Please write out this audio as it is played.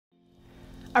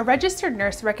A registered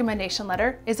nurse recommendation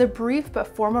letter is a brief but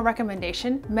formal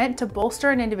recommendation meant to bolster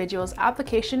an individual's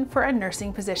application for a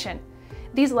nursing position.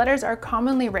 These letters are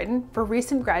commonly written for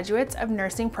recent graduates of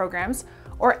nursing programs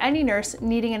or any nurse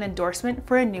needing an endorsement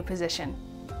for a new position.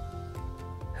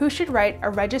 Who should write a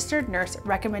registered nurse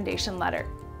recommendation letter?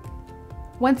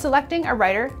 When selecting a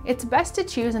writer, it's best to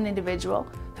choose an individual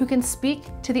who can speak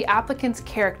to the applicant's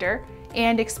character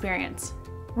and experience.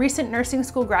 Recent nursing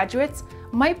school graduates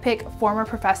might pick former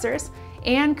professors,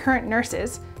 and current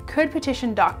nurses could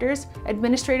petition doctors,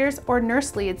 administrators, or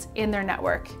nurse leads in their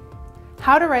network.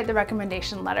 How to write the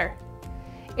recommendation letter.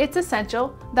 It's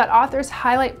essential that authors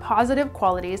highlight positive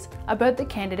qualities about the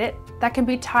candidate that can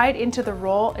be tied into the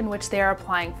role in which they are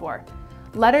applying for.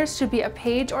 Letters should be a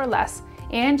page or less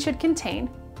and should contain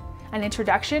an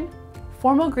introduction,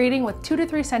 formal greeting with 2 to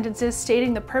 3 sentences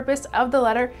stating the purpose of the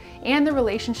letter and the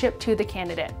relationship to the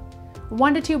candidate,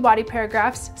 1 to 2 body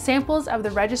paragraphs, samples of the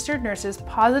registered nurse's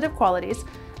positive qualities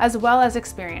as well as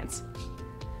experience.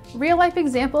 Real-life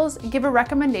examples give a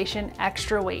recommendation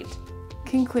extra weight.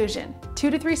 Conclusion: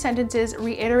 2 to 3 sentences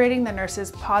reiterating the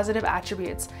nurse's positive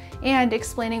attributes and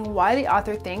explaining why the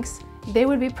author thinks they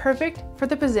would be perfect for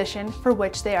the position for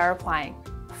which they are applying.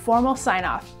 Formal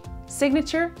sign-off,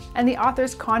 signature, and the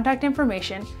author's contact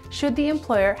information should the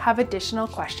employer have additional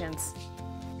questions.